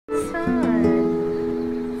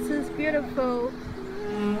beautiful.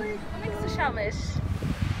 Como é que se chamas?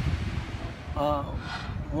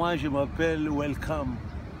 Moi je m'appelle Welcome.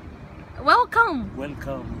 Welcome.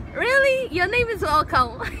 Welcome. Really? Your name is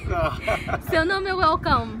Welcome. Seu nome é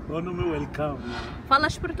Welcome. Meu nome é Welcome.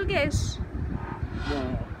 Falas português?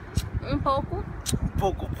 Não. Um pouco? Um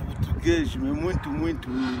pouco português, mas muito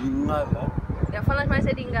Lingala. Eu falo mais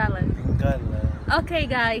de Lingala. Lingala. Okay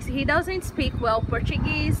guys, he doesn't speak well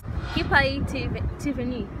Portuguese. Que país te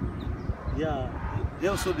veni? Yeah.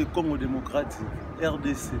 Eu sou de Congo Democrático,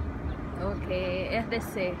 RDC. Ok,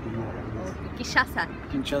 RDC. Yeah. Okay. Kinshasa.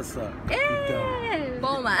 Kinshasa.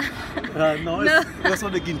 Boma. Não, eu sou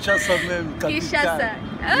de Kinshasa mesmo, capital. Kinshasa.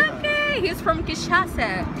 Ok, he's from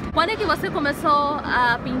Kinshasa. Quando é que você começou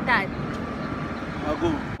a pintar?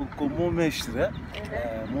 Com meu mestre,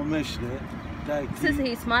 meu mestre está aqui. This is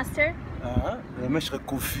his master? É o mestre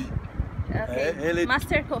Kofi. Okay. Ele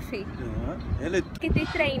Master Kofi. Ele que te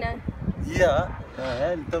treina?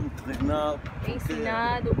 Ele está me treinando.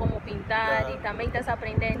 Ensinado como pintar e também estás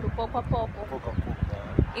aprendendo pouco a pouco.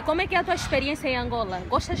 E como é que é a tua experiência em Angola?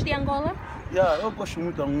 Gostas de Angola? Eu gosto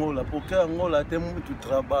muito de Angola, porque Angola tem muito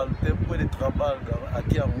trabalho, tem muito trabalho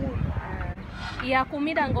aqui em Angola. E a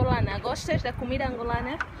comida angolana? Gostas da comida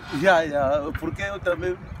angolana? Porque eu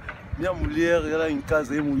também, minha mulher, ela em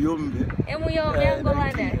casa é Muyombe. É Muyombe, é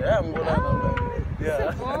angolana? É angolana.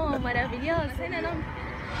 Isso bom, maravilhoso.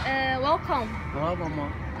 Welcome.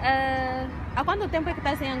 Mamãe. Há quanto tempo é que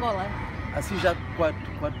estás em Angola? Assim já 4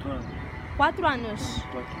 anos. 4 anos?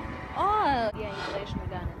 4 anos. Oh, e em inglês no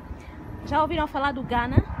Ghana. Já ouviram falar do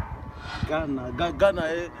Ghana? Ghana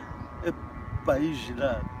é país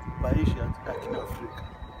lá, país aqui na África.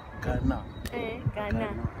 Ghana. Ghana.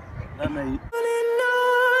 Ghana aí.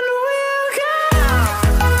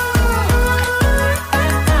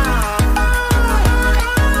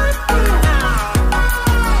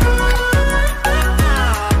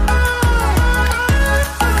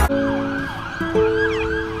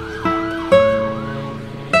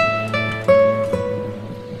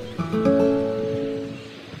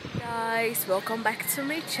 Welcome back to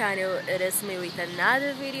my channel. It is me with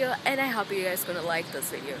another video, and I hope you guys gonna like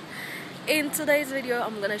this video. In today's video,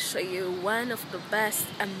 I'm gonna show you one of the best,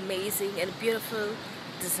 amazing and beautiful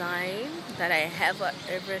design that I have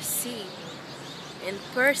ever seen in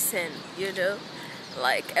person, you know.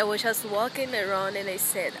 Like, I was just walking around and I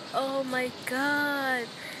said, oh my god,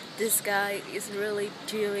 this guy is really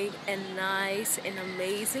doing a nice and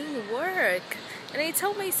amazing work. And I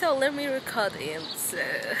told myself, let me record him. So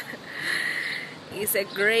he's a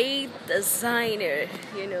great designer,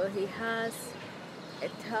 you know. He has a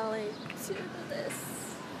talent to do this.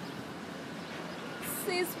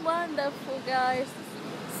 This is wonderful, guys.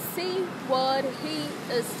 See what he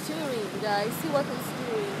is doing, guys. See what he's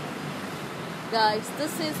doing, guys.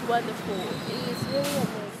 This is wonderful. He's really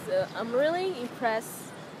amazing. I'm really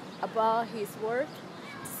impressed about his work.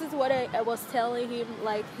 This is what I was telling him,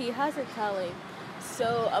 like, he has a talent.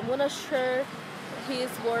 So I'm gonna share his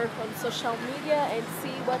work on social media and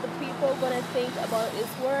see what the people are gonna think about his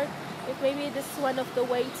work. If maybe this is one of the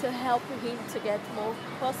way to help him to get more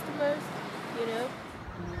customers, you know.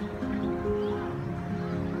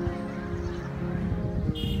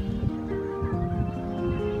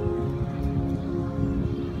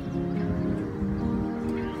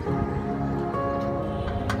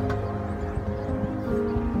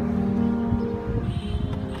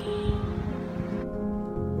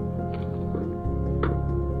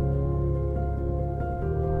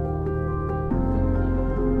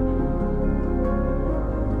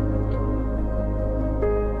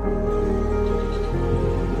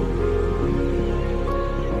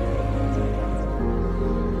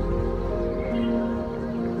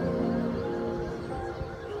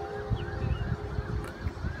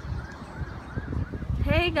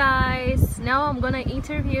 Hey guys, now I'm gonna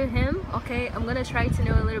interview him. Okay, I'm gonna try to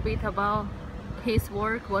know a little bit about his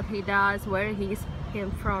work, what he does, where he's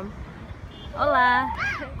from. Olá,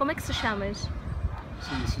 como é que se chamas?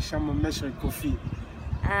 Sim, se chama Mestre Kofi.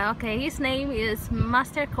 Okay, his name is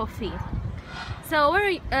Master Kofi. So,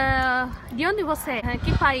 de onde você é?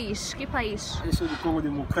 Que país? Eu sou do Congo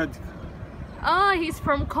Democrático. Oh, he's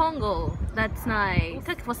from Congo. That's nice. O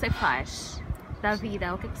que é que você faz da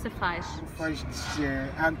vida? O que é que você faz? Faz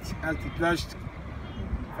arte plástico,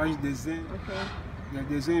 faz desenho,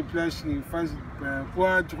 desenho plástico, faz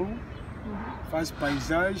quadro, faz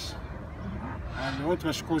paisagem, e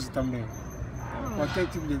outras coisas também. Qualquer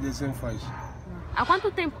tipo de desenho faz. Há quanto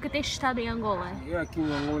tempo que tens estado em Angola? Eu aqui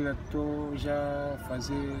em Angola estou já a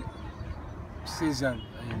fazer 6 anos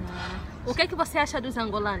ainda. O que é que você acha dos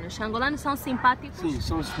angolanos? Os angolanos são simpáticos? Sim,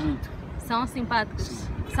 somos muito. São simpáticos, Sim.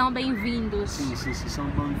 são bem-vindos. Sim, são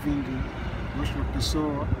bem-vindos. Nossa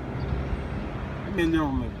pessoa é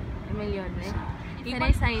melhor mesmo. É melhor, né? A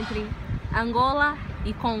diferença entre Angola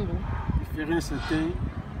e Congo? A diferença tem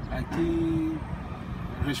aqui,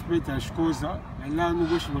 respeita as coisas, e lá não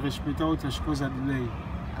gosto de respeitar outras coisas de lei.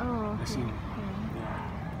 Oh, okay. Assim.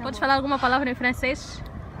 Podes falar alguma palavra em francês?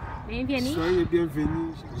 Bienvenue. Soyez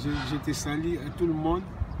bienvenus. Je te salue à tout le monde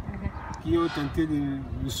qui ont tenté de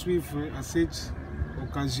nous suivre à cette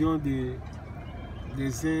occasion de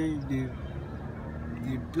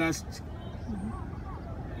places.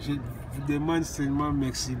 Je vous demande seulement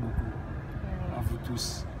merci beaucoup à vous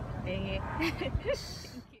tous.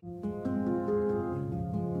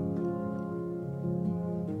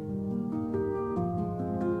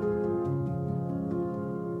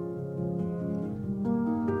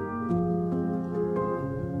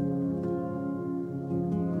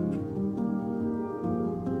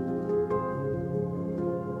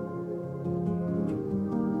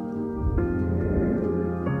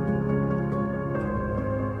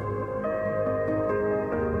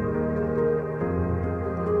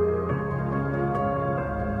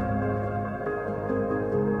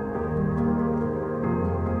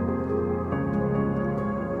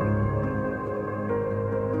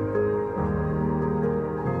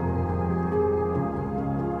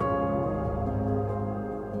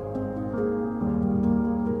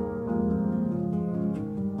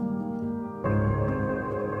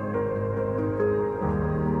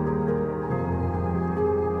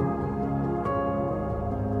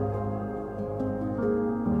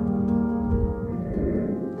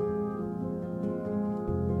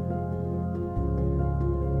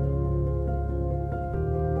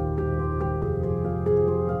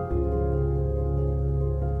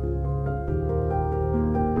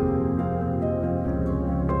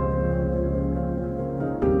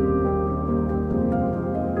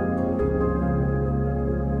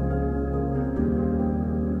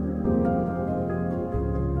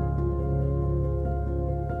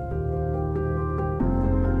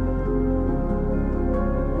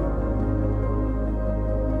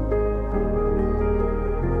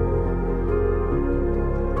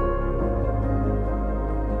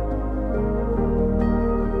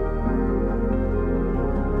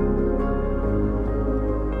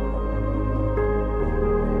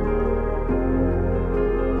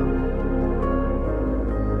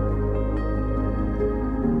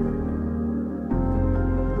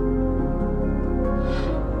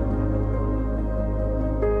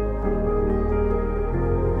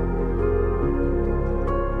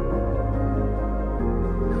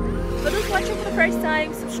 Watching for the first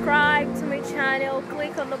time, subscribe to my channel,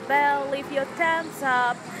 click on the bell, leave your thumbs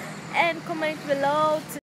up and comment below